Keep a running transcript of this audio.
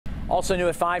Also new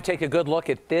at 5, take a good look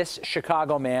at this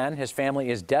Chicago man. His family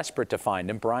is desperate to find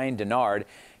him. Brian Dennard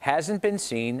hasn't been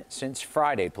seen since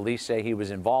Friday. Police say he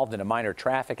was involved in a minor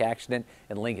traffic accident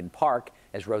in Lincoln Park.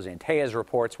 As Roseanne Tellez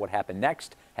reports, what happened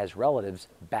next has relatives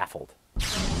baffled.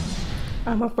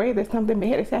 I'm afraid that something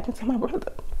bad has happened to my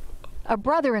brother. A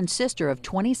brother and sister of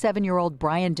 27-year-old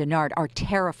Brian Dennard are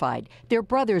terrified. Their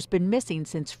brother's been missing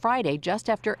since Friday just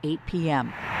after 8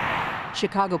 p.m.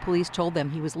 Chicago police told them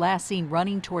he was last seen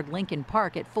running toward Lincoln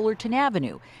Park at Fullerton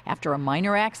Avenue after a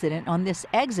minor accident on this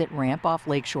exit ramp off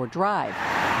Lakeshore Drive.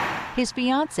 His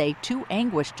fiancée, too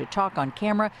anguished to talk on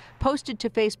camera, posted to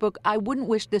Facebook, "I wouldn't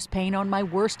wish this pain on my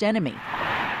worst enemy."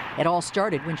 It all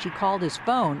started when she called his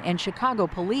phone and Chicago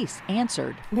police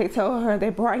answered. They told her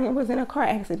that Brian was in a car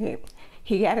accident.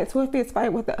 He got into a fist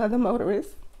fight with the other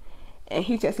motorist, and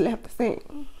he just left the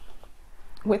scene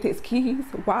with his keys,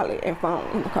 wallet, and phone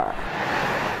in the car.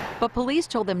 But police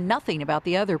told them nothing about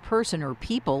the other person or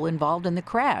people involved in the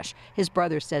crash. His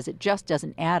brother says it just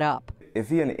doesn't add up. If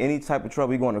he in any type of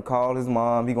trouble, he's going to call his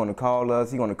mom, he's going to call us,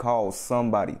 he's going to call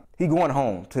somebody. He's going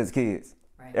home to his kids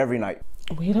every night.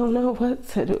 We don't know what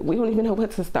to do. We don't even know what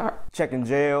to start. Checking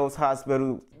jails,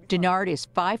 hospitals. Dennard is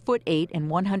 5'8" and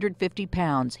 150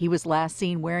 pounds. He was last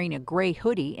seen wearing a gray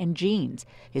hoodie and jeans.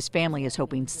 His family is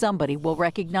hoping somebody will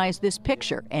recognize this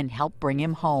picture and help bring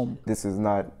him home. This is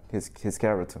not his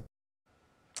character.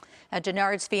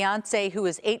 Dennard's fiancée, who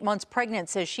is 8 months pregnant,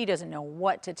 says she doesn't know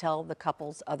what to tell the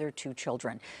couple's other 2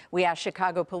 children. We asked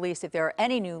Chicago police if there are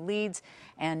any new leads,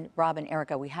 and Rob and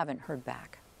Erica, we haven't heard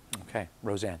back. Okay,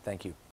 Roseanne, thank you.